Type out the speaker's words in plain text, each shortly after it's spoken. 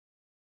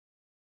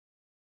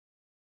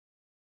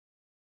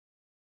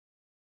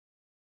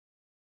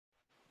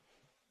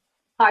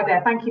Hi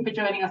there. Thank you for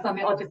joining us on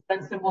the Odgers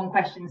Berndtson One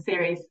Question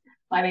series.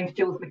 My name is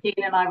Jules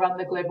McKean and I run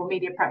the global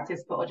media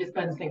practice for Odgers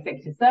Berndtson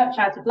Executive Search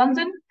out of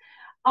London.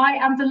 I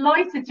am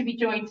delighted to be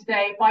joined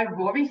today by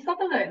Rory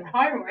Sutherland.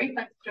 Hi, Rory.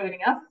 Thanks for joining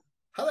us.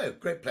 Hello.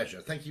 Great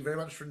pleasure. Thank you very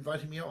much for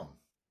inviting me on.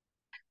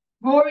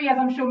 Rory, as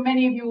I'm sure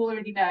many of you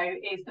already know,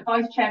 is the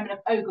Vice Chairman of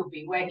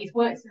Ogilvy, where he's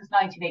worked since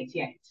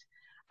 1988.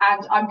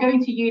 And I'm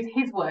going to use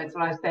his words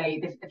when I say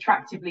this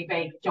attractively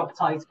vague job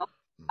title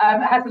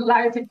has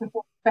allowed him to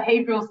perform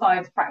behavioural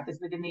science practice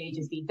within the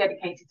agency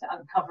dedicated to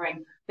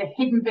uncovering the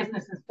hidden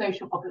business and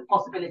social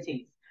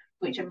possibilities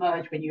which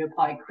emerge when you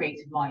apply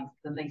creative minds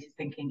to the latest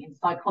thinking in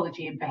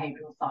psychology and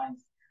behavioural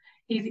science.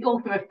 He's the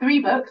author of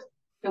 3 books,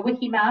 The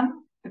Wiki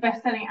Man, the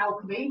best-selling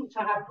Alchemy, which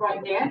I have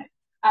right here,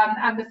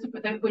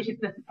 which is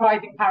the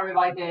surprising power of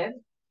ideas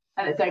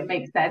that don't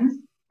make sense.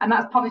 And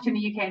that's published in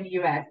the UK and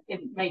the US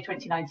in May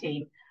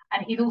 2019.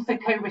 And he's also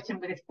co-written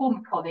with his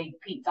former colleague,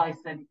 Pete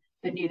Dyson,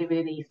 the newly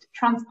released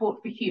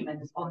Transport for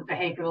Humans on the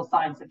Behavioural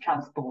Science of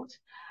Transport.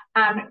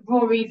 And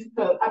Rory's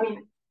book,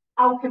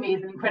 Alchemy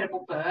is an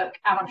incredible book,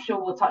 and I'm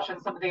sure we'll touch on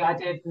some of the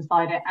ideas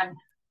inside it. And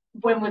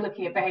when we're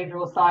looking at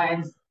behavioural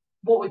science,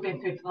 what we've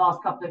been through for the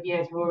last couple of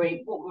years,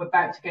 Rory, what we're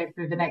about to go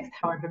through the next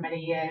however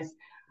many years,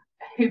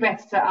 who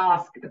better to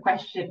ask the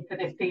question for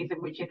this season,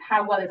 which is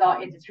how well is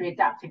our industry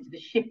adapting to the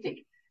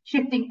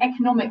shifting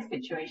economic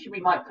situation, we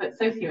might put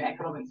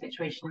socio-economic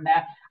situation in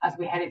there as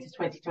we head into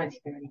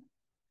 2023.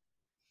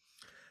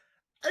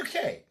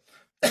 Okay.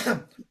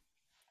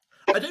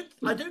 I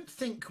don't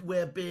think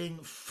we're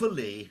being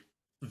fully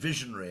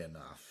visionary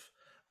enough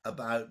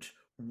about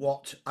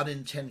what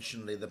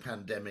unintentionally the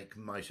pandemic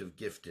might have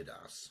gifted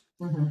us.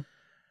 Mm-hmm.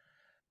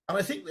 And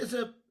I think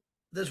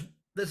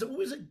there's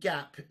always a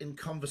gap in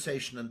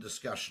conversation and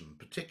discussion,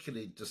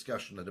 particularly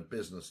discussion at a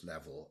business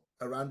level,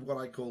 around what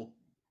I call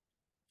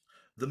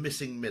the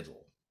missing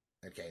middle.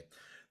 Okay.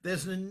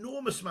 There's an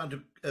enormous amount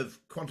of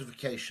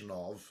quantification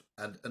of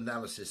and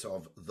analysis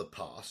of the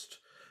past,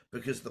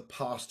 because the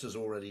past has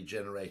already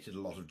generated a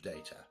lot of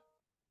data.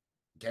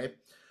 Okay.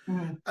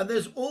 Mm-hmm. And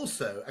there's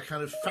also a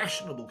kind of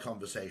fashionable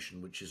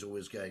conversation which is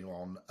always going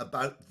on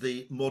about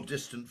the more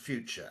distant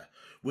future,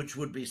 which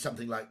would be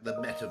something like the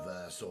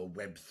metaverse or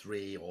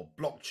Web3 or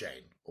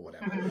blockchain or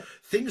whatever. Mm-hmm.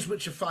 Things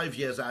which are 5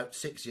 years out,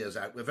 6 years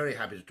out, we're very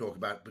happy to talk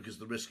about because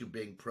the risk of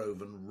being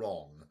proven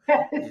wrong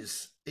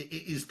is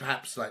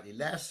perhaps slightly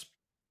less.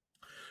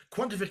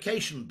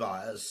 Quantification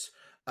bias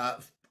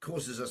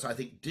causes us, I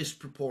think,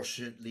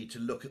 disproportionately to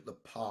look at the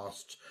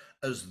past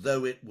as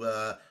though it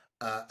were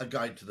a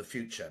guide to the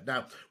future.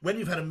 Now, when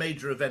you've had a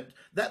major event,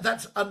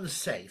 that's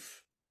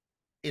unsafe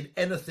in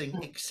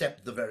anything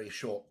except the very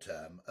short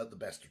term at the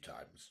best of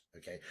times.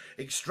 Okay,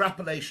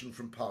 extrapolation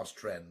from past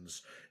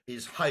trends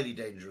is highly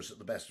dangerous at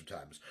the best of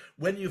times.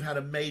 When you've had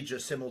a major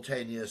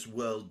simultaneous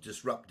world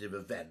disruptive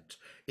event,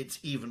 it's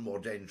even more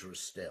dangerous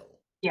still.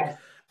 Yes.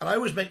 And I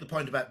always make the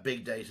point about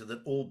big data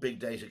that all big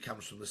data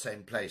comes from the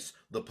same place,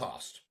 the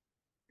past.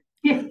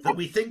 Yeah. That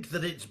we think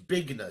that its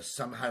bigness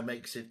somehow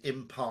makes it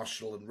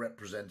impartial and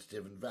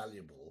representative and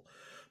valuable.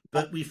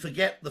 But we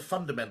forget the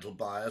fundamental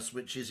bias,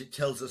 which is it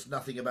tells us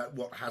nothing about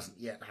what hasn't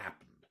yet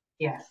happened.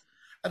 Yes.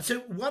 And so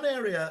one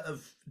area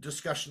of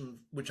discussion,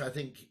 which I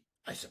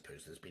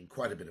suppose there's been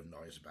quite a bit of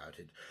noise about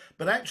it,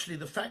 but actually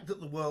the fact that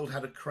the world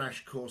had a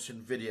crash course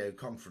in video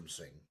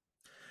conferencing,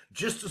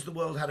 just as the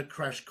world had a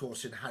crash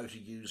course in how to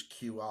use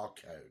QR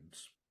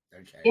codes,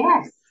 okay,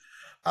 Yes.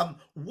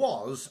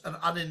 was an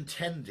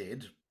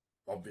unintended,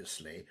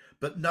 obviously,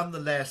 but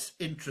nonetheless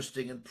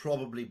interesting and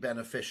probably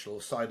beneficial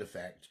side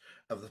effect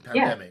of the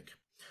pandemic.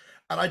 Yeah.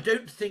 And I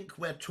don't think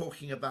we're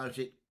talking about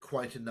it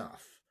quite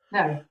enough.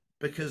 No.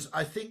 Because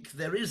I think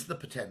there is the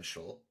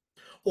potential,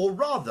 or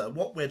rather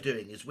what we're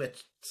doing is we're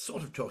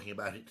sort of talking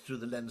about it through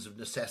the lens of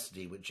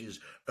necessity, which is,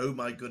 oh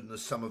my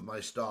goodness, some of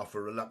my staff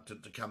are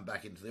reluctant to come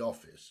back into the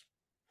office.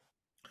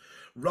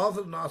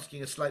 Rather than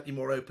asking a slightly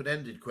more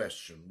open-ended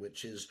question,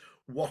 which is,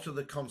 what are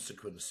the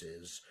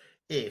consequences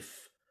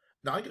if...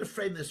 Now, I'm going to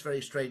frame this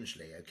very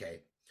strangely, okay?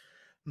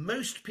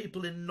 Most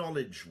people in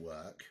knowledge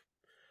work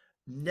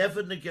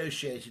never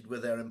negotiated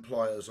with their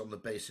employers on the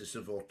basis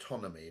of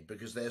autonomy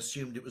because they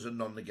assumed it was a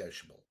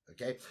non-negotiable,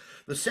 okay?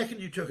 The second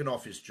you took an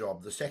office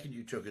job, the second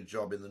you took a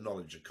job in the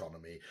knowledge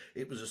economy,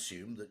 it was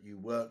assumed that you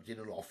worked in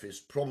an office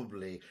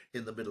probably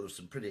in the middle of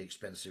some pretty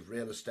expensive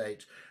real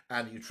estate,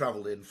 and you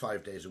travelled in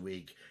 5 days a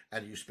week,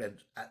 and you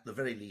spent at the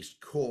very least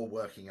core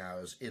working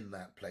hours in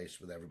that place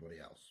with everybody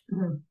else.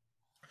 Mm-hmm.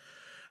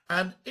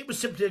 And it was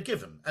simply a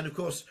given. And of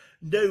course,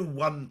 no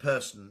one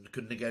person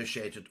could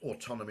negotiate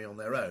autonomy on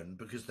their own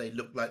because they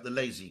looked like the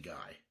lazy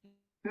guy.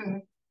 Mm-hmm.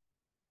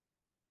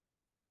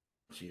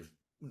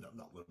 No,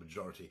 not the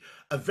majority.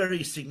 A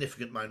very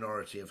significant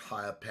minority of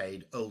higher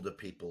paid older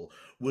people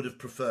would have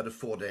preferred a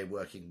 4-day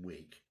working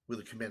week with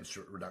a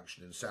commensurate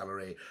reduction in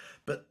salary.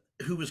 But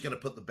who was going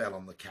to put the bell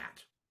on the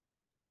cat?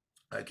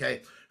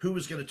 Okay, who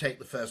was going to take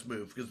the first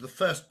move? Because the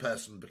first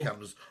person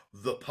becomes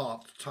the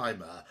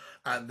part-timer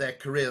and their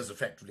career's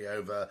effectively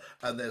over,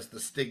 and there's the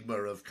stigma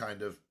of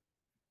kind of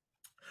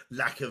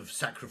lack of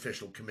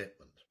sacrificial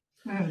commitment.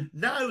 Mm.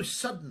 Now,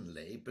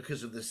 suddenly,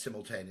 because of this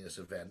simultaneous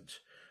event,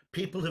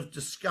 people have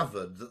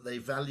discovered that they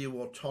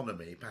value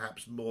autonomy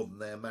perhaps more than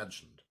they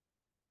imagined.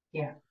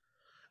 Yeah.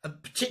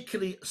 And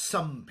particularly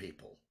some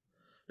people.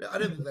 I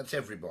don't think Mm. that's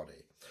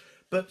everybody.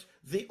 But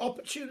the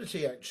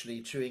opportunity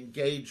actually to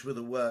engage with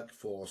a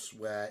workforce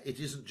where it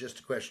isn't just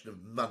a question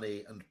of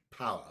money and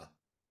power.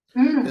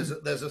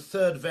 Mm. There's a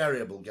third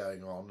variable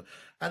going on,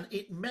 and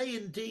it may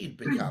indeed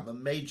become a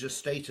major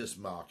status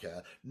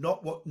marker,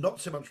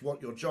 not so much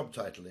what your job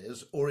title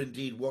is, or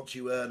indeed what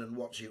you earn and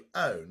what you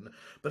own,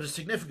 but a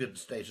significant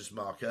status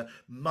marker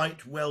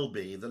might well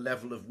be the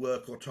level of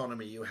work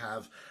autonomy you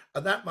have,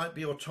 and that might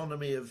be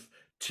autonomy of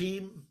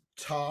team,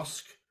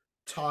 task,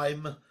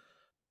 time,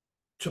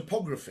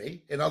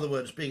 topography, in other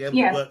words, being able to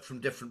Yeah. work from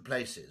different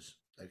places.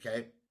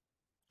 Okay.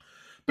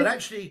 But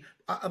actually,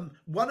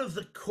 one of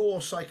the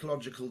core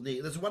psychological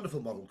needs, there's a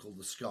wonderful model called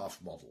the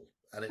SCARF model,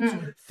 and it's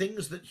Mm.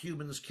 things that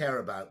humans care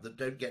about that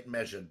don't get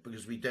measured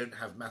because we don't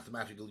have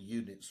mathematical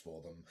units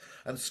for them.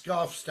 And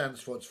SCARF stands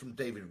for, it's from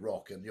David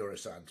Rock, a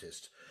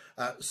neuroscientist,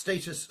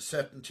 status,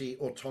 certainty,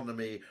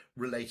 autonomy,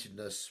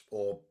 relatedness,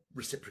 or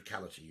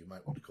reciprocality, you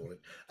might want to call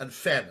it, and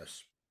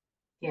fairness.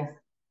 Yes.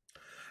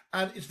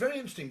 And it's very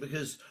interesting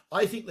because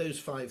I think those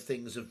 5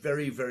 things are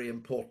very, very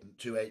important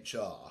to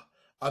HR.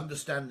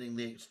 Understanding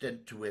the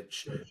extent to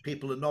which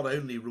people are not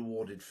only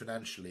rewarded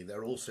financially,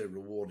 they're also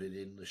rewarded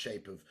in the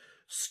shape of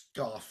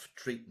scarf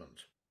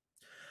treatment.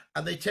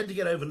 And they tend to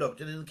get overlooked.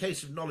 And in the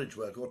case of knowledge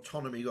work,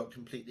 autonomy got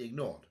completely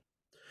ignored.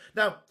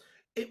 Now,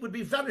 it would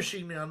be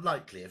vanishingly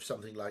unlikely if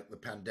something like the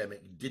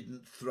pandemic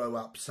didn't throw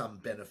up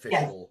some Yes.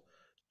 beneficial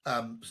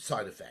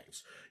side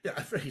effects. Yeah,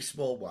 a very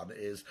small one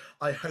is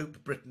I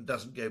hope Britain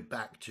doesn't go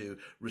back to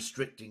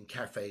restricting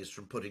cafes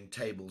from putting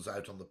tables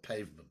out on the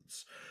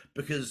pavements,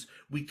 because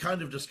we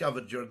kind of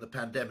discovered during the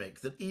pandemic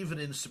that even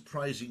in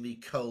surprisingly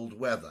cold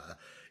weather,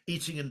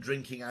 eating and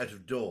drinking out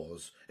of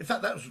doors. In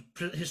fact, that was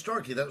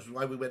historically that was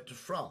why we went to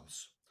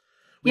France.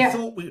 Yes.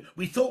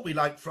 We thought we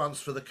liked France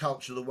for the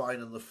culture, the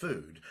wine, and the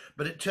food,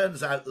 but it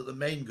turns out that the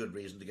main good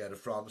reason to go to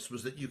France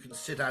was that you can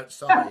sit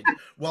outside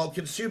while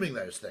consuming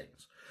those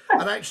things.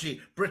 And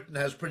actually, Britain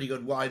has pretty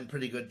good wine,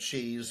 pretty good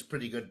cheese,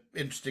 pretty good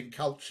interesting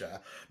culture.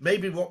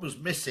 Maybe what was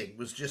missing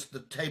was just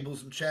the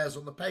tables and chairs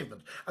on the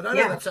pavement. And I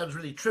know Yeah. that sounds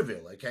really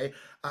trivial, okay?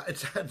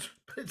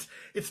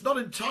 It's not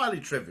entirely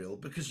trivial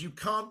because you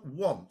can't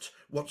want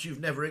what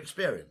you've never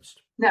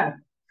experienced. No.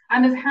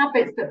 And there's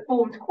habits that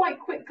formed quite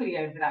quickly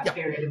over that Yeah.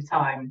 period of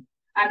time.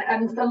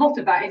 And a lot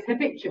of that is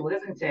habitual,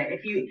 isn't it?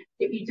 If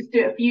you just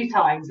do it a few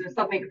times and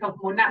something becomes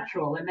more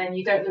natural and then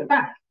you don't look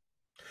back.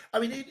 I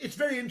mean, it's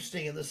very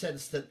interesting in the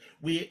sense that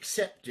we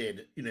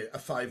accepted, a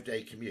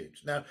 5-day commute.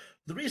 Now,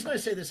 the reason I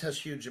say this has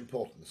huge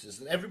importance is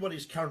that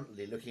everybody's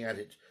currently looking at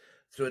it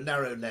through a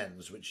narrow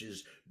lens, which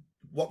is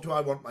what do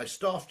I want my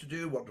staff to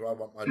do? What do I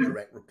want my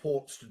direct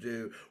reports to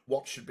do?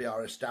 What should be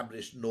our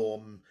established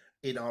norm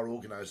in our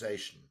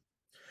organisation?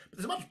 But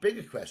there's a much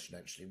bigger question,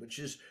 actually, which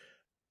is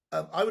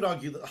I would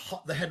argue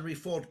that the Henry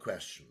Ford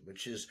question,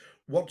 which is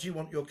what do you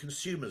want your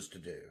consumers to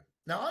do?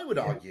 Now, I would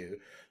argue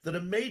that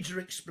a major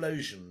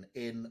explosion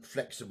in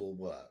flexible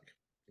work,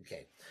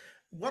 okay,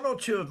 1 or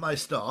 2 of my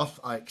staff,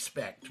 I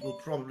expect, will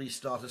probably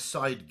start a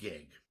side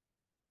gig.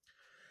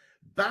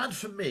 Bad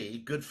for me,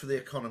 good for the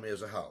economy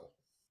as a whole,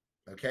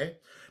 okay?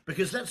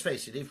 Because let's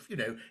face it,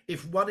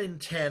 if 1 in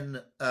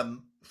 10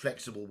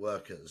 flexible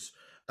workers,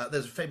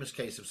 there's a famous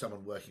case of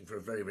someone working for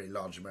a very, very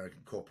large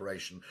American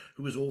corporation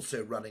who was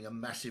also running a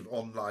massive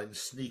online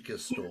sneaker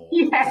store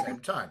at the same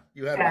time.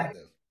 You heard about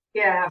this?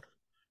 Yeah.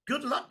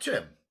 Good luck to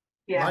him,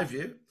 Yeah. my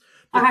view.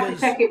 I had to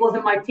check it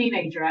wasn't my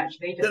teenager,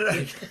 actually.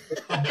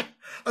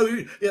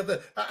 Oh, yeah.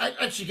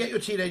 Actually, get your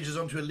teenagers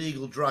onto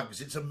illegal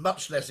drugs. It's a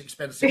much less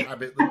expensive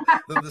habit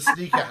than the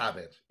sneaker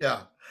habit.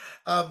 Yeah.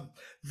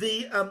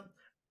 The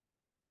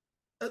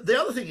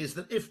other thing is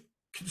that if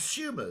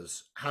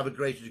consumers have a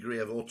greater degree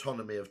of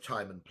autonomy of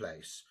time and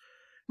place,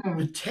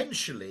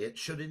 potentially it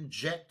should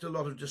inject a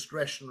lot of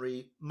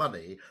discretionary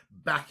money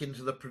back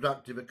into the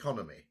productive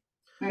economy.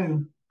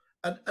 And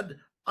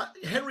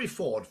Henry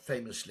Ford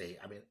famously,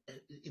 I mean,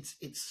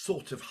 it's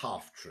sort of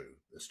half true,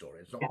 the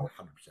story. It's not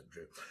 100%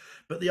 true.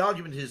 But the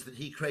argument is that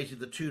he created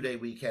the 2-day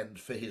weekend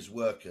for his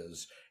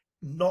workers,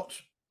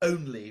 not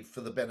only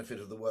for the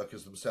benefit of the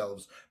workers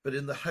themselves, but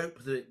in the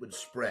hope that it would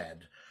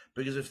spread.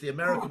 Because if the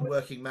American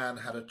working man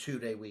had a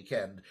 2-day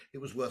weekend, it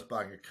was worth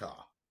buying a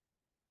car.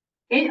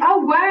 Oh,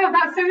 wow,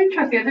 that's so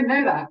interesting. I didn't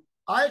know that.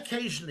 I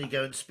occasionally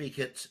go and speak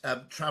at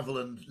travel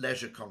and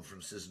leisure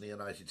conferences in the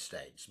United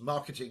States,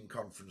 marketing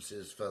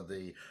conferences for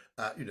the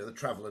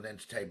travel and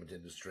entertainment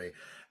industry.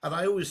 And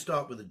I always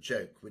start with a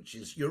joke, which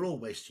is you're all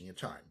wasting your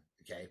time.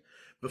 Okay.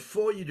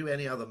 Before you do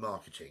any other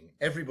marketing,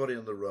 everybody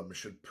in the room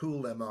should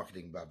pool their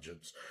marketing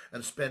budgets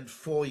and spend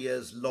 4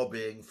 years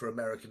lobbying for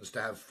Americans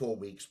to have 4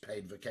 weeks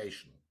paid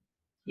vacation.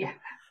 Yeah.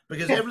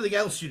 Because everything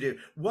else you do,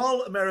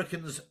 while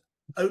Americans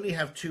only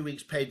have 2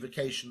 weeks paid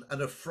vacation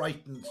and are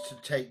frightened to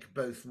take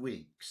both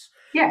weeks,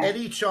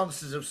 any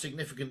chances of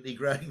significantly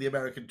growing the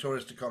American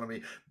tourist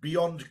economy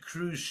beyond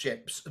cruise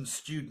ships and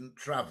student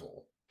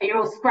travel You're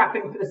all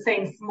scrapping for the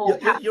same small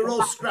You're all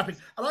capital. scrapping.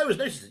 And I always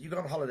notice that you go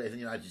on holiday in the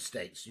United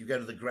States, you go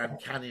to the Grand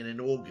Canyon in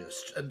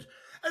August, and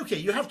okay,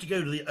 you have to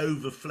go to the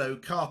overflow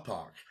car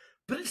park,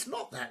 but it's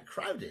not that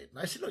crowded. And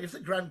I said, look, if the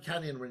Grand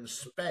Canyon were in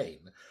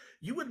Spain,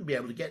 you wouldn't be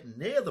able to get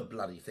near the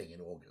bloody thing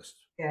in August,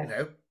 Yeah. you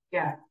know?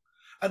 Yeah.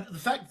 And the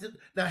fact that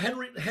now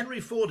Henry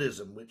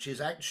Fordism, which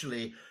is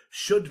actually,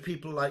 should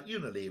people like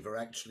Unilever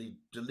actually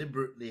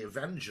deliberately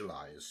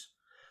evangelize,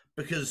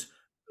 because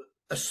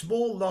a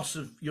small loss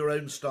of your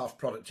own staff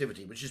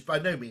productivity, which is by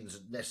no means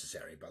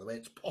necessary, by the way,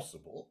 it's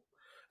possible.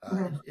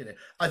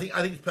 I think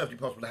it's perfectly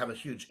possible to have a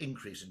huge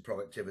increase in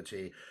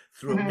productivity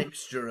through a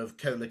mixture of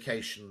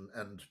co-location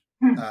and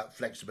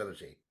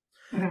flexibility.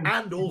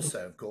 And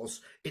also, of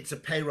course, it's a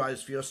pay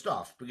rise for your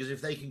staff, because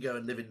if they can go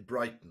and live in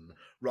Brighton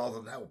rather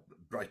than,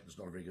 Brighton's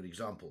not a very good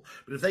example,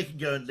 but if they can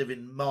go and live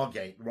in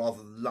Margate rather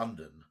than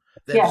London,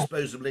 their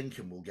disposable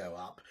income will go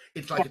up.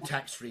 It's like a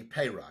tax-free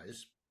pay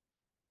rise.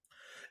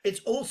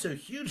 It's also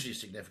hugely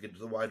significant to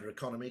the wider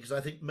economy, because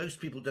I think most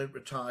people don't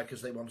retire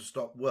because they want to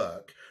stop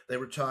work. They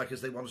retire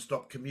because they want to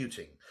stop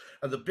commuting.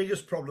 And the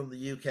biggest problem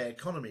the UK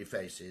economy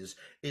faces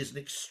is an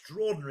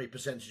extraordinary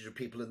percentage of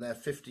people in their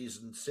 50s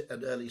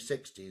and early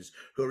 60s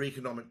who are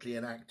economically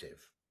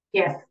inactive.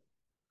 Yes.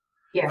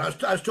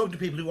 Yes. I was talking to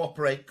people who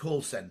operate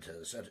call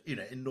centres at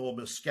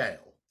enormous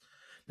scale.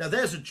 Now,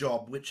 there's a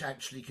job which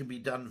actually can be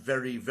done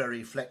very,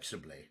 very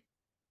flexibly.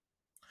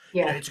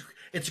 Yeah.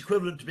 It's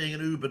equivalent to being an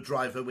Uber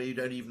driver where you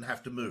don't even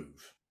have to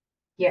move.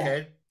 Yeah.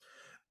 Okay.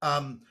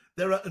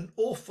 There are an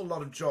awful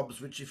lot of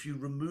jobs which, if you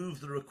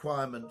remove the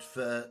requirement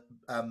for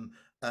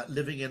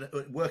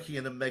working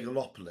in a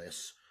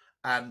megalopolis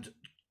and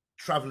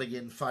traveling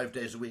in 5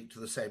 days a week to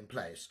the same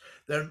place,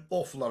 there are an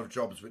awful lot of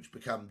jobs which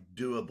become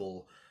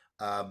doable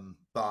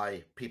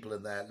by people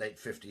in their late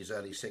 50s,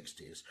 early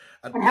 60s,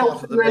 and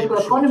helps the local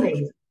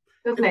economies,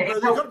 doesn't it?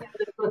 It helps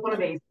the local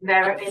economies in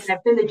their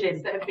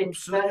villages that have been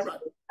absolutely right.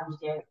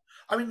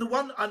 I mean, the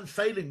one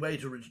unfailing way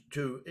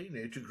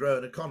to grow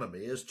an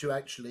economy is to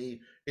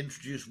actually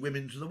introduce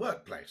women to the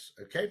workplace.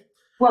 Okay.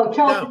 Well,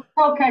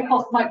 childcare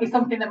costs might be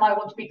something that might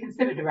want to be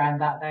considered around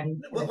that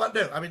then. Well,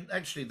 no, I mean,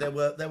 actually, there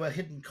were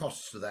hidden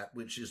costs to that,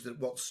 which is that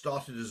what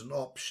started as an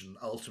option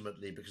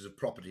ultimately, because of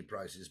property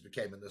prices,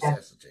 became a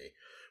necessity,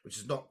 which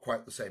is not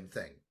quite the same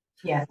thing.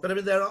 Yeah. But I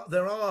mean,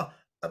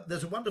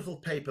 there's a wonderful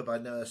paper by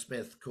Noah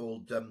Smith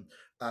called On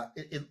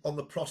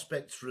the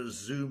Prospects for a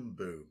Zoom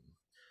Boom.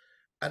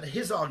 And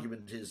his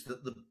argument is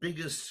that the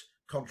biggest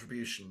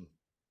contribution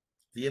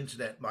the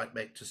internet might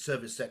make to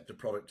service sector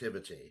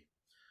productivity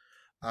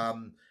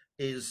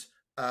is,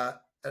 and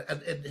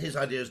his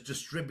idea is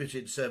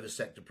distributed service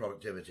sector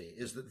productivity,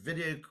 is that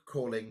video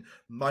calling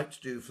might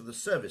do for the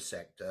service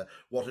sector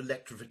what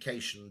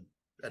electrification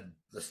and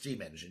the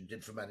steam engine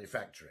did for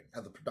manufacturing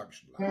and the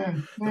production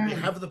line. That we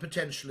have the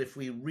potential, if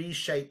we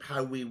reshape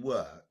how we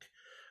work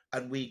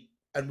and we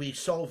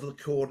solve the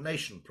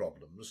coordination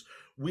problems,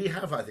 we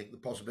have, I think, the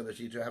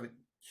possibility to have a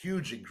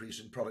huge increase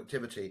in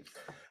productivity,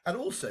 and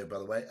also, by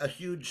the way, a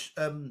huge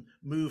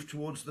move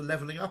towards the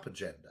levelling up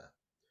agenda.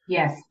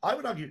 Yes. I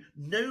would argue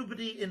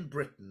nobody in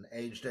Britain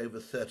aged over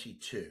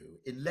 32,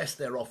 unless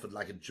they're offered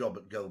like a job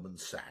at Goldman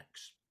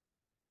Sachs,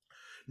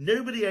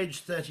 nobody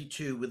aged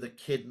 32 with a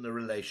kid in a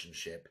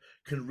relationship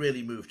can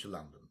really move to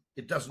London.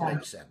 It doesn't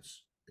make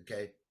sense.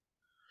 Okay.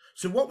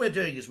 So what we're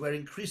doing is we're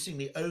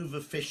increasingly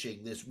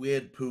overfishing this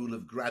weird pool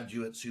of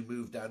graduates who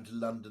moved down to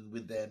London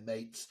with their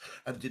mates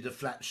and did a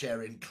flat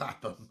share in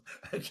Clapham.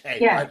 Okay.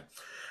 Yeah. Right?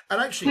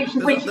 And actually,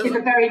 which is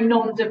a very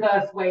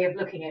non-diverse way of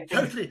looking at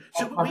things. Totally.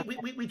 So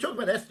we talk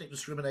about ethnic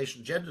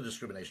discrimination, gender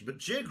discrimination, but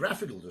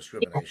geographical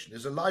discrimination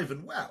is alive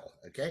and well.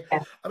 Okay.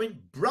 Yeah. I mean,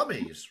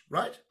 Brummies,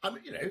 right? I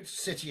mean, it's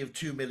a city of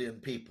 2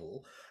 million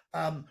people.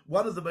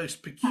 One of the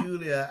most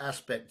peculiar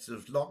aspects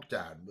of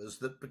lockdown was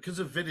that because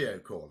of video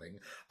calling,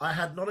 I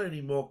had not only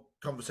more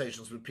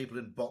conversations with people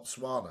in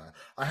Botswana,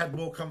 I had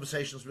more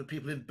conversations with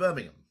people in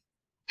Birmingham.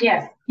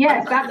 Yes,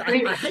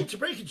 absolutely. I hate to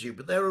break it to you,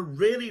 but there are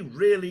really,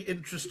 really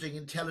interesting,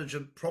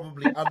 intelligent,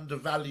 probably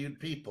undervalued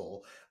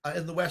people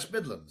in the West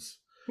Midlands.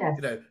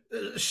 Yes.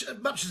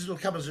 Much as it'll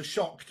come as a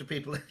shock to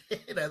people,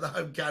 the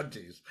home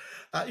counties.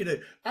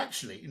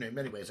 Actually, in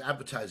many ways,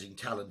 advertising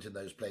talent in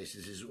those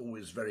places is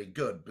always very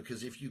good,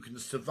 because if you can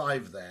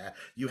survive there,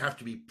 you have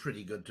to be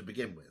pretty good to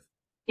begin with.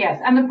 Yes,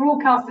 and the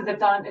broadcasters have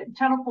done,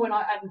 Channel 4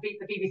 and the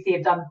BBC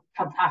have done a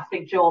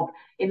fantastic job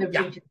in the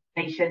regional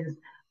nations,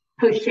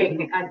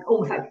 pushing and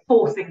almost like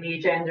forcing the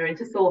agenda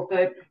into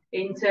Salford,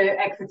 into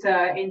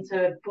Exeter,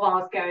 into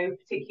Glasgow,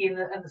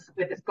 particularly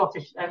with the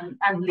Scottish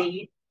and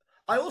Leeds.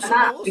 I also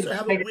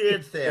have a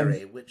weird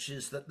theory, which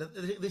is that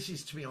this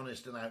is, to be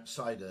honest, an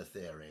outsider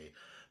theory,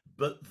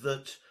 but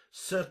that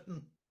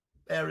certain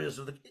areas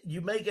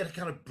you may get a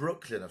kind of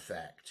Brooklyn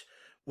effect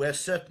where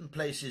certain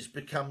places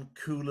become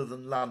cooler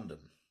than London.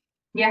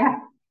 Yeah.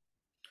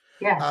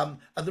 Yeah.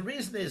 And the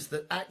reason is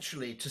that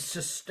actually to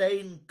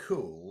sustain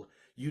cool,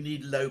 you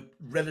need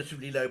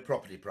relatively low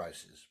property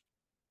prices.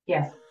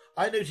 Yes.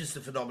 I notice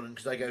the phenomenon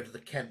because I go to the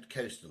Kent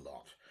coast a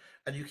lot.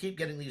 and you keep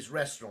getting these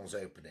restaurants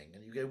opening,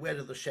 and you go, where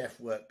did the chef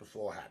work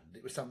beforehand?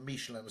 It was some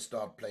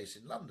Michelin-starred place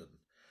in London.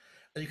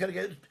 And you kind of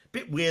go, it's a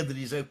bit weird that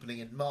he's opening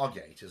in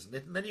Margate, isn't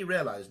it? And then you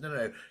realise,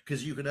 no,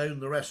 because you can own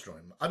the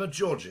restaurant. I'm a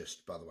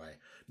Georgist, by the way.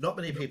 Not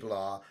many people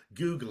are.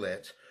 Google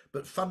it.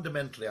 But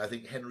fundamentally, I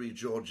think Henry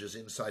George's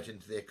insight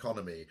into the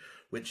economy,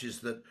 which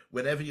is that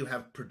whenever you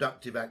have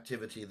productive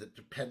activity that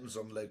depends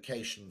on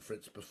location for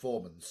its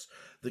performance,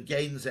 the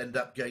gains end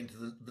up going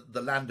to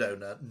the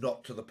landowner,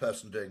 not to the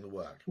person doing the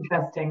work.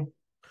 Interesting.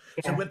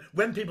 So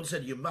when people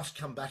said you must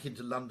come back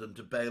into London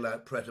to bail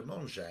out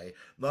Pret-a-Manger,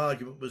 my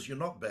argument was you're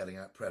not bailing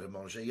out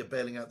Pret-a-Manger, you're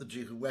bailing out the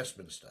Duke of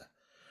Westminster.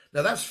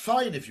 Now that's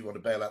fine if you want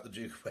to bail out the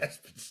Duke of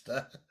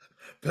Westminster,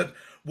 but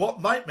what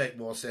might make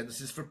more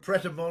sense is for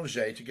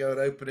Pret-a-Manger to go and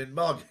open in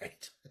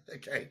Margate.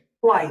 Okay.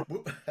 Why?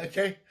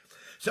 Okay.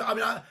 So, I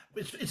mean,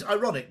 it's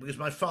ironic because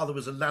my father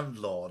was a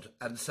landlord.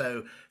 And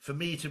so for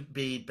me to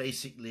be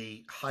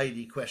basically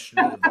highly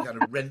questioning of the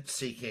kind of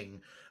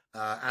rent-seeking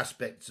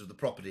aspects of the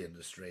property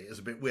industry is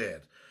a bit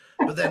weird.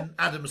 But then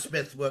Adam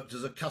Smith worked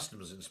as a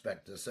customs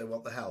inspector, so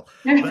what the hell?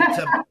 But,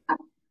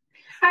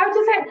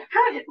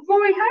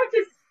 Rory,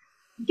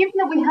 given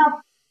that we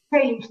have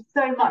changed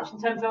so much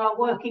in terms of our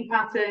working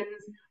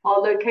patterns, our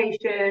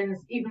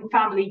locations, even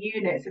family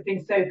units have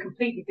been so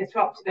completely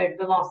disrupted over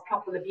the last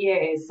couple of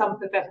years, some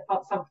for the better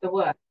part, some for the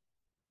worse.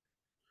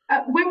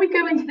 When we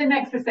go into the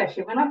next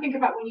recession, when I think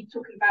about when you're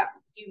talking about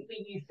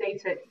we use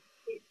data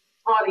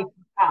entirely from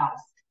the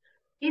past,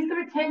 is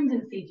there a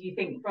tendency, do you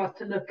think, for us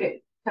to look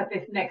at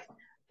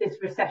this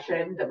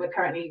recession that we're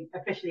currently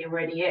officially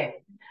already in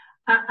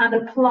and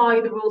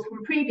apply the rules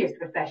from previous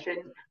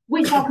recessions,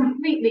 which are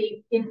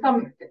completely, in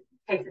some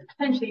cases,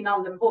 potentially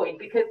null and void,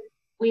 because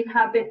we've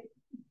had this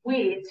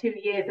weird 2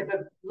 years of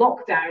a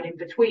lockdown in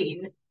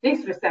between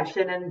this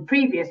recession and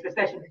previous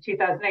recessions of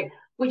 2008,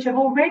 which have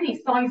already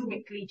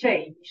seismically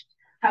changed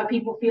how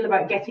people feel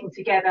about getting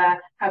together,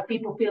 how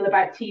people feel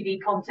about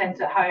TV content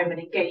at home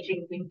and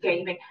engaging in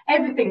gaming.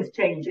 Everything's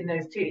changed in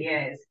those 2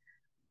 years.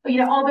 But,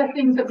 are there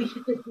things that we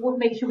should just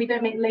make sure we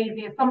don't make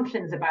lazy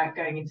assumptions about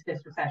going into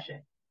this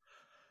recession?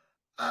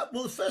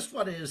 Well, the first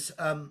one is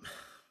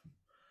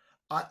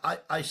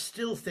I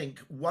still think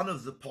one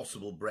of the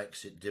possible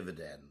Brexit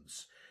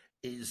dividends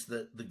is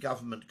that the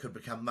government could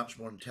become much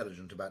more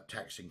intelligent about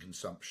taxing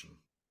consumption.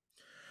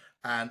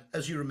 And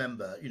as you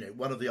remember,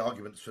 one of the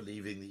arguments for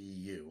leaving the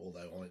EU,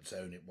 although on its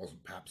own it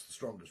wasn't perhaps the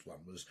strongest one,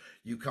 was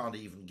you can't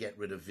even get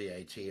rid of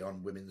VAT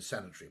on women's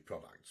sanitary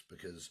products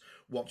because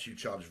what you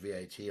charge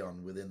VAT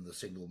on within the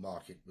single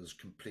market was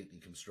completely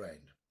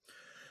constrained.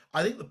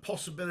 I think the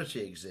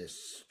possibility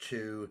exists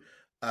to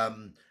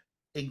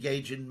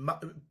engage in,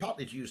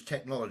 partly to use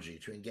technology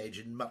to engage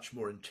in much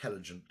more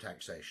intelligent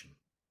taxation,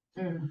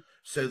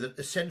 so that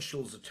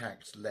essentials are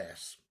taxed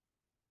less.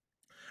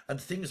 And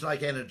things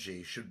like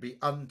energy should be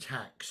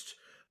untaxed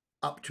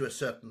up to a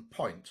certain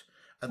point,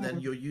 and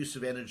then your use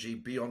of energy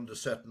beyond a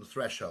certain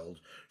threshold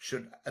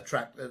should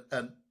attract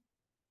an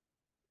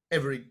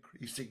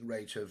ever-increasing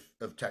rate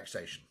of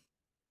taxation.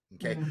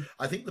 Okay,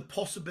 I think the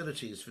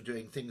possibilities for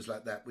doing things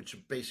like that, which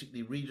are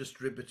basically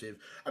redistributive.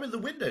 I mean, the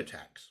window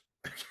tax.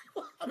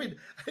 I mean,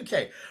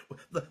 okay,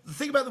 the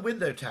thing about the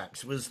window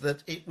tax was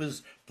that it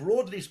was,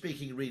 broadly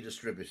speaking,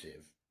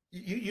 redistributive.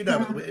 You know,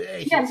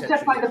 18th century,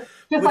 just like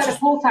the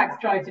poll tax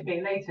tried to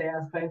be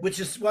later, I suppose. Which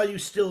is why you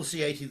still see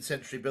 18th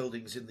century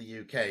buildings in the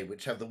UK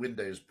which have the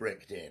windows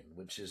bricked in,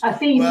 which is. I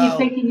see you're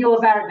taking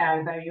yours out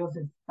now, though. Yours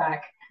is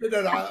back.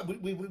 No.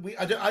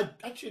 I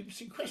actually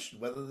interesting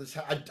question whether this.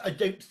 I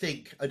don't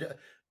think.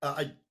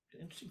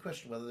 Interesting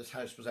question whether this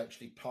house was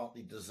actually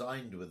partly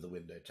designed with the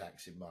window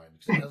tax in mind,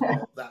 because it hasn't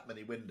got that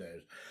many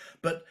windows.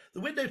 But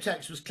the window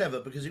tax was clever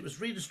because it was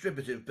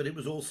redistributive, but it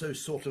was also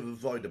sort of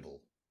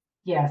avoidable.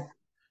 Yes.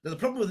 Now, the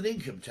problem with an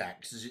income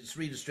tax is it's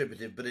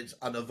redistributive, but it's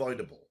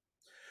unavoidable.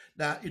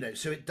 Now,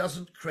 so it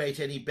doesn't create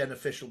any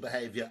beneficial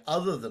behaviour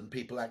other than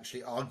people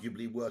actually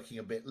arguably working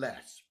a bit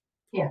less.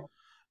 Yeah.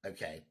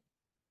 Okay.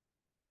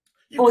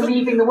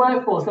 Leaving the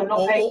workforce, or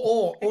not paying.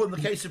 Or in the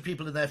case of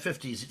people in their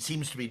 50s, it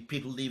seems to be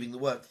people leaving the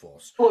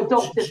workforce. Or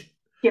doctors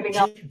giving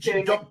up.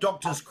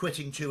 Doctors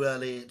quitting too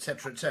early,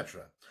 etc.,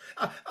 etc.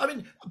 I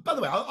mean, by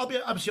the way, I'll be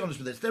absolutely honest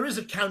with this. There is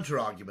a counter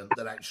argument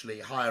that actually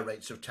higher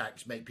rates of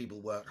tax make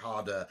people work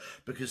harder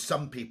because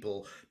some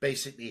people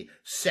basically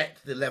set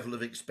the level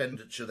of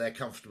expenditure they're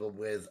comfortable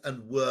with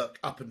and work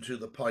up until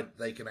the point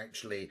they can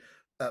actually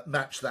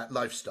match that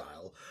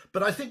lifestyle.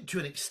 But I think to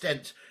an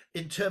extent,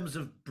 in terms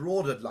of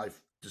broader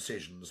life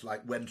decisions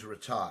like when to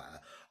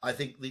retire, I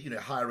think the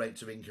higher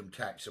rates of income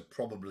tax are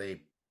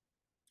probably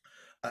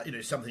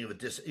something of a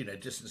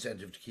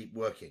disincentive to keep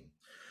working.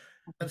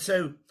 And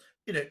so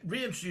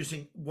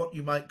reintroducing what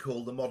you might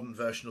call the modern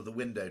version of the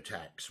window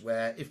tax,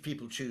 where if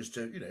people choose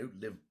to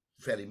live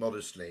fairly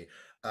modestly,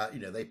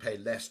 they pay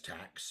less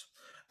tax,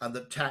 and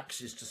that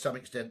tax is to some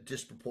extent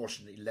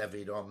disproportionately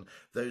levied on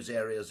those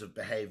areas of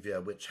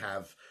behaviour which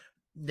have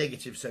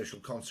negative social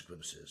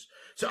consequences.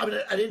 So, I mean,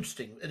 an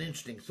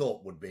interesting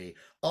thought would be,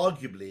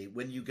 arguably,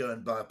 when you go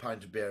and buy a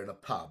pint of beer in a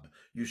pub,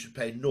 you should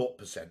pay 0%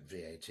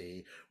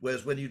 VAT,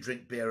 whereas when you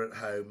drink beer at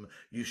home,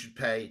 you should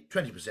pay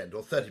 20%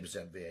 or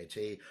 30%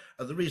 VAT.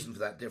 And the reason for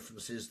that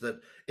difference is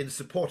that in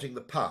supporting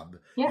the pub,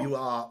 Yeah. you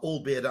are,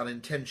 albeit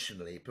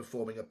unintentionally,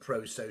 performing a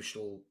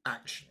pro-social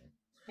action.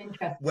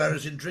 Interesting.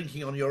 Whereas in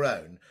drinking on your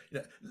own,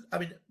 I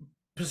mean,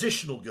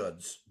 positional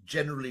goods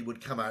generally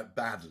would come out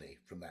badly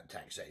from that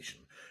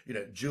taxation.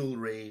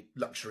 Jewellery,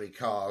 luxury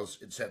cars,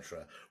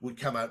 etc., would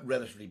come out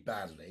relatively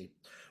badly,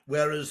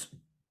 whereas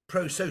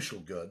pro-social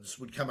goods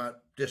would come out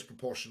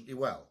disproportionately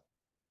well.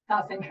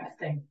 That's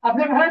interesting. I've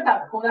never heard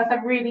that before. That's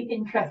a really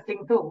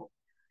interesting thought.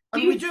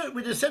 We do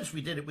it.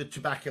 Essentially, we did it with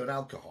tobacco and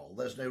alcohol.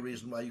 There's no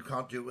reason why you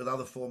can't do it with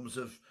other forms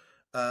of.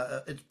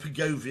 It's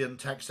Pigovian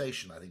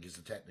taxation, I think, is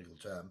the technical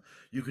term.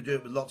 You could do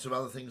it with lots of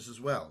other things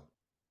as well.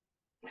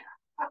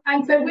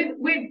 And so,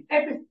 with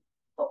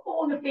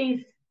all of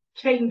these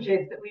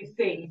changes that we've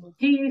seen,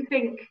 do you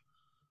think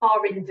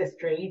our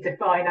industry,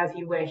 define as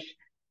you wish,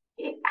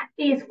 it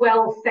is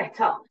well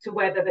set up to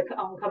weather the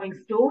oncoming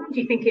storm?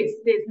 Do you think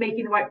it's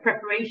making the right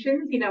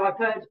preparations? I've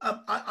heard.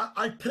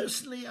 I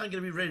personally, I'm going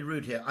to be really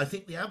rude here. I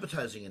think the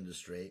advertising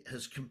industry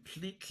has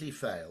completely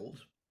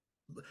failed.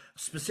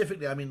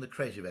 Specifically, I mean the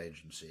creative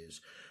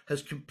agencies,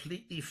 has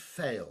completely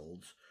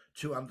failed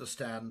to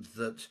understand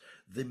that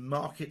the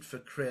market for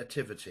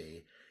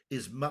creativity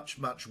is much,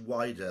 much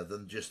wider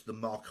than just the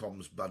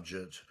Marcom's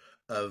budget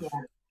of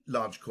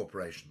large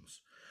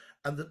corporations.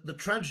 And the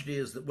tragedy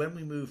is that when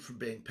we moved from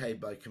being paid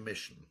by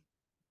commission,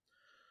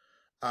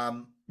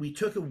 we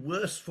took a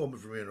worse form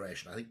of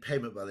remuneration. I think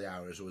payment by the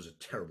hour is always a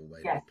terrible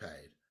way to be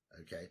paid.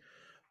 Okay.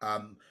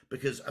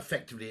 Because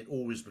effectively it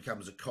always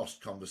becomes a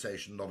cost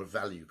conversation, not a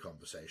value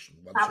conversation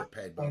once you're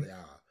paid by the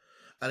hour.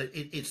 And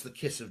it's the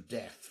kiss of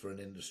death for an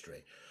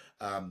industry.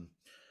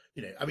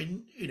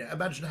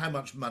 Imagine how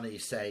much money,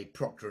 say,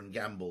 Procter and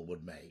Gamble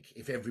would make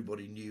if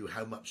everybody knew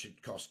how much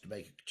it cost to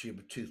make a tube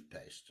of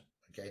toothpaste.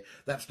 Okay,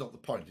 that's not the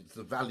point. It's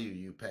the value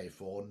you pay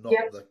for, not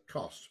the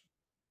cost.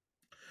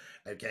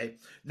 Okay,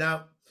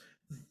 now,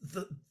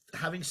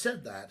 having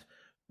said that,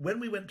 when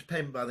we went to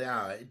payment by the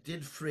hour, it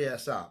did free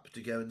us up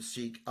to go and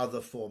seek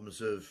other forms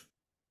of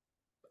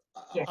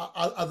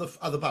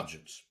other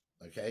budgets.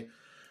 Okay,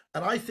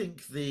 and I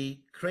think the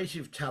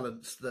creative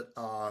talents that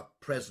are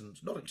present,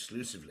 not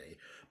exclusively,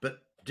 but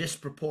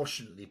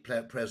disproportionately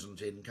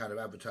present in kind of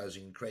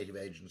advertising and creative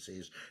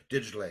agencies,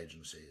 digital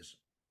agencies,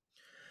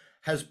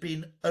 has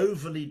been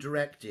overly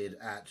directed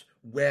at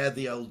where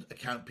the old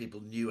account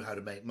people knew how to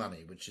make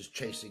money, which is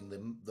chasing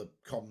the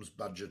comms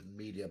budget and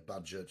media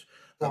budget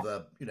of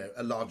a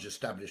large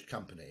established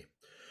company,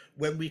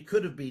 when we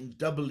could have been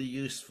doubly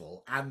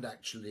useful and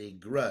actually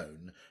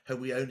grown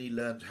had we only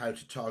learned how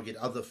to target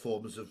other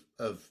forms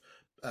of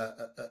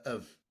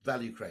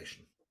value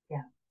creation.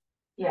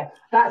 Yeah,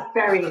 that's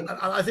very. And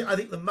I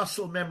think the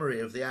muscle memory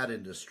of the ad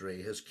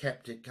industry has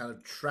kept it kind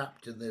of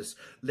trapped in this.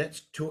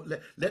 Let's go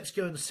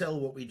and sell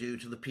what we do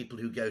to the people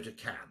who go to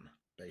Cannes,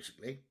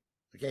 basically.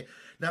 Okay.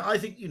 Now I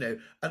think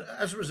and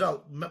as a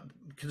result,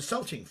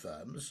 consulting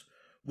firms,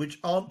 which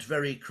aren't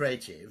very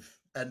creative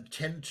and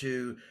tend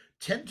to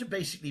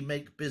basically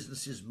make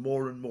businesses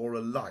more and more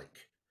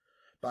alike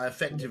by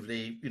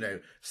effectively,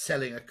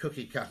 selling a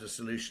cookie cutter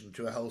solution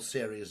to a whole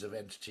series of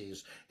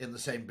entities in the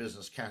same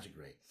business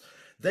category.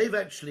 They've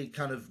actually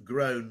kind of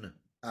grown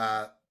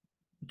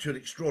to an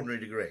extraordinary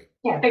degree.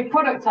 Yeah, they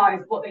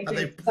productise what they do.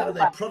 They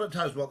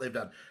productise what they've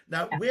done.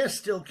 Now, we're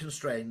still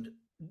constrained.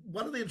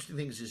 One of the interesting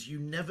things is you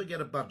never get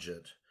a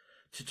budget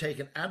to take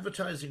an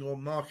advertising or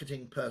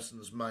marketing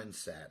person's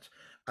mindset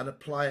and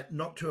apply it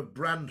not to a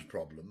brand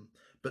problem,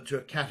 but to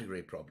a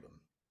category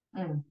problem.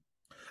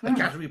 A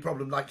category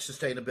problem like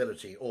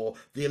sustainability or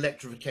the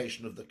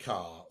electrification of the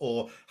car,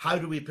 or how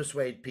do we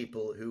persuade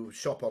people who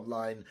shop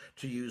online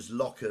to use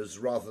lockers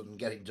rather than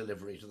getting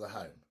delivery to the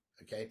home?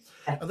 Okay,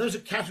 and those are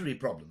category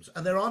problems,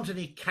 and there aren't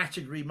any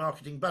category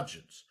marketing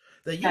budgets.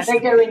 They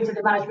go into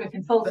the management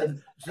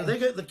consultants. So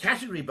the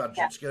category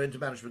budgets go into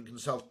management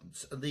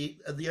consultants, and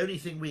the only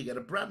thing we get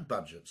are brand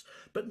budgets.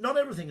 But not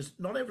everything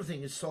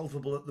is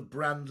solvable at the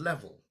brand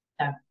level.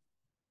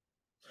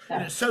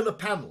 Solar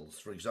panels,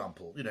 for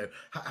example.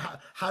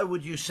 How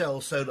would you sell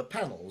solar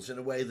panels in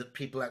a way that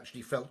people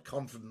actually felt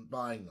confident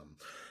buying them?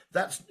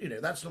 That's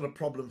not a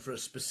problem for a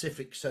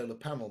specific solar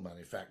panel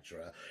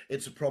manufacturer.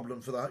 It's a problem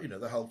for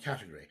the whole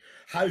category.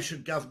 How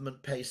should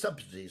government pay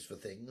subsidies for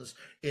things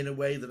in a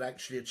way that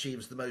actually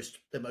achieves the most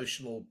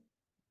emotional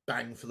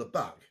bang for the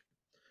buck?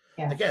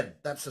 Again,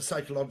 that's a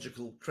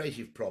psychological,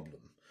 creative problem.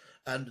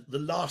 And the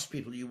last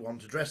people you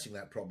want addressing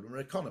that problem are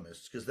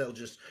economists, because they'll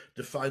just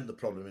define the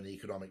problem in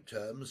economic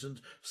terms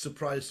and,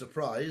 surprise,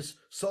 surprise,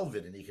 solve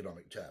it in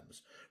economic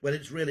terms, when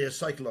it's really a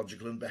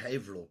psychological and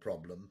behavioural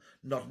problem,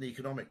 not an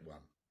economic one.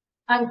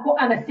 And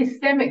a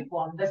systemic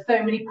one. There's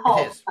so many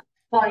parts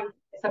of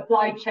the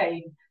supply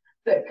chain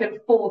that can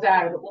fall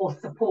down or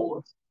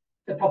support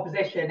the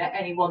proposition at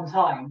any one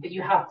time, that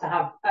you have to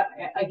have,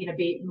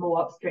 be more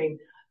upstream.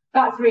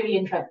 That's really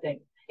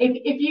interesting.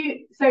 If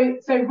you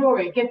so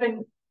Rory,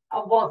 given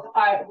what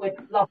I would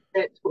love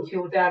to talk to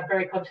you all day, I'm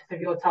very conscious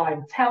of your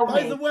time. Tell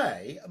By the me.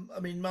 way, I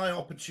mean, my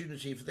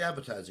opportunity for the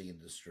advertising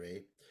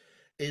industry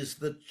is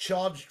the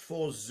charged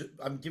for.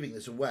 I'm giving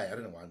this away. I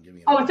don't know why I'm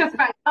giving it I was away. just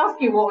about to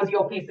ask you what was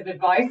your piece of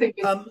advice if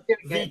you're doing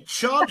The it.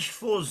 charged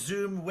for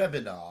Zoom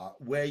webinar,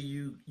 where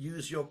you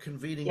use your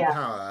convening Yeah.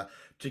 power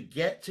to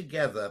get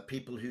together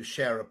people who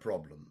share a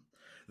problem.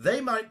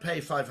 They might pay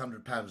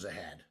 £500 a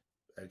head.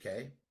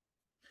 Okay.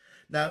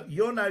 Now,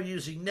 you're now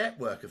using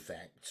network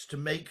effects to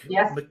make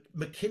Yes.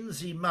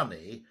 McKinsey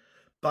money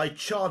by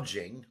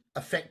charging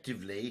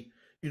effectively,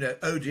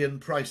 Odeon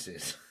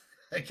prices.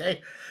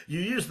 Okay. You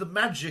use the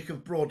magic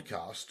of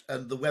broadcast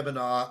and the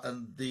webinar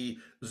and the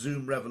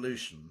Zoom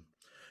revolution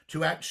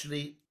to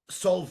actually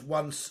solve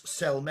once,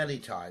 sell many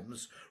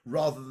times,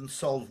 rather than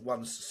solve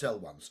once, sell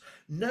once.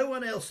 No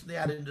one else in the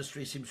ad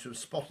industry seems to have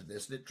spotted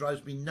this, and it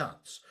drives me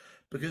nuts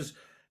because,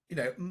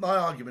 my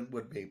argument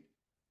would be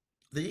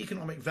the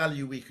economic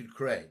value we could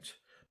create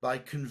by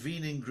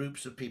convening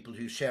groups of people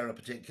who share a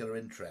particular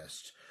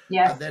interest, and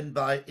Yes. then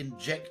by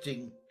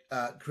injecting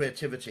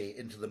creativity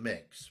into the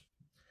mix.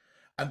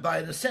 And by,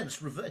 in a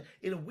sense,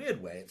 in a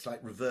weird way, it's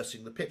like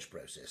reversing the pitch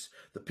process.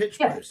 The pitch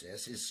Yes.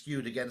 process is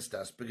skewed against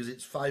us because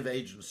it's 5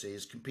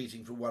 agencies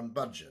competing for one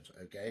budget,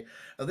 okay?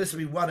 And this will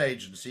be one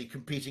agency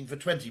competing for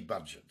 20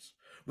 budgets,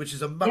 which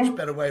is a much Yes.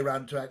 better way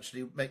around to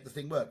actually make the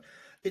thing work.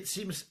 It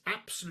seems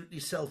absolutely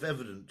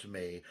self-evident to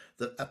me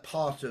that a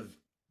part of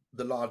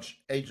the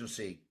large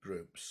agency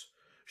groups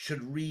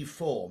should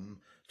reform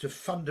to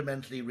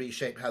fundamentally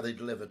reshape how they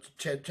deliver,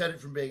 to turn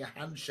it from being a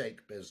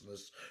handshake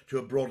business to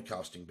a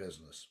broadcasting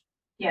business.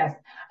 Yes.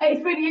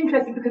 It's really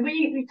interesting because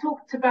we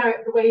talked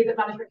about the way that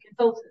management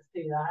consultants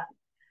do that.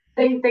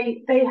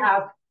 They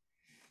have,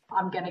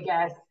 I'm going to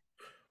guess,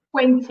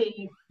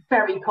 20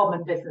 very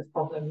common business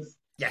problems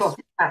across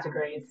Yes.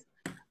 categories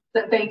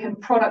that they can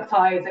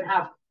productize and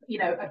have,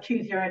 a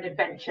choose your own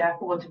adventure,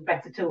 for want of a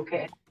better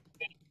toolkit,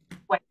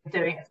 way of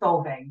doing it,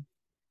 solving.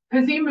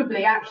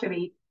 Presumably,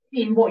 actually,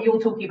 in what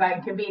you're talking about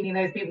and convening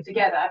those people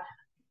together,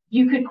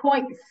 you could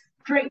quite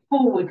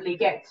straightforwardly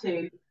get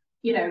to,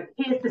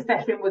 here's the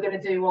session we're going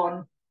to do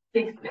on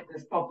this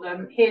business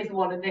problem, here's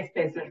one on this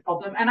business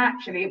problem, and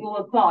actually it will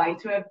apply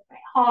to a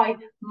high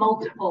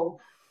multiple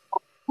of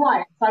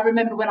clients. I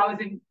remember when I was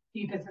in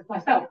new business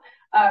myself,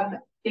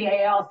 the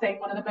AAR saying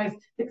one of the most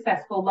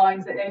successful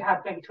lines that they'd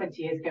had maybe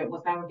 20 years ago, it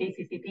was now when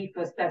BCCP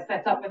first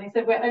set up, when they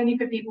said we're only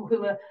for people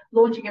who are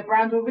launching a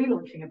brand or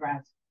relaunching a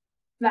brand.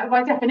 Now,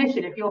 by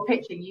definition, if you're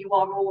pitching, you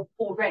are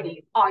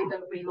already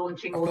either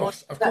relaunching Of or launching.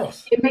 course, of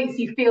course. It makes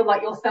you feel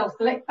like you're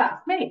self-select.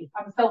 That's me.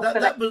 I'm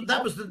self-selecting.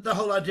 That was the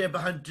whole idea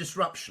behind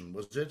disruption,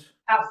 was it?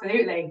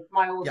 Absolutely.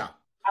 My old Yeah.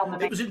 alma It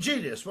mater. was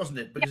ingenious, wasn't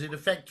it? Because it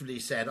effectively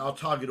said our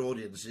target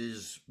audience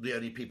is the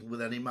only people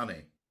with any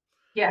money.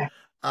 Yeah.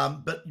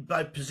 But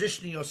by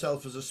positioning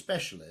yourself as a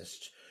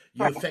specialist,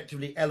 you Right.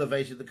 effectively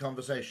elevated the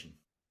conversation.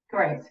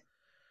 Great.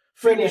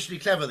 Brilliant. Freakishly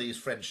clever, these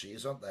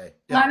Frenchies, aren't they? I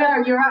Yeah.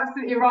 know, you're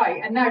absolutely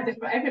right. And now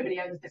everybody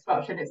owns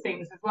disruption, it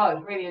seems, as well.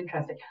 It's really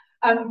interesting.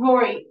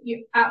 Rory,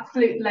 you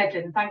absolute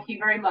legend. Thank you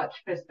very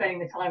much for spending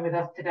the time with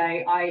us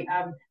today. I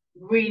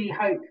really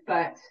hope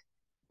that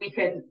we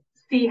can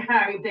see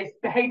how this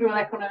behavioural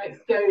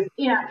economics goes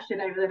in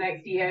action over the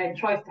next year and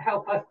tries to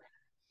help us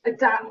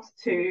adapt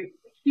to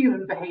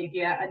human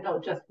behaviour and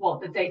not just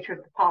what the data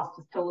of the past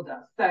has told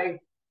us. So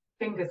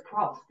fingers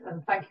crossed.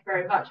 And thank you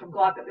very much. I'm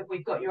glad that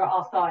we've got you at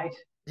our side.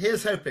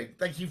 Here's hoping.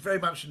 Thank you very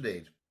much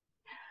indeed.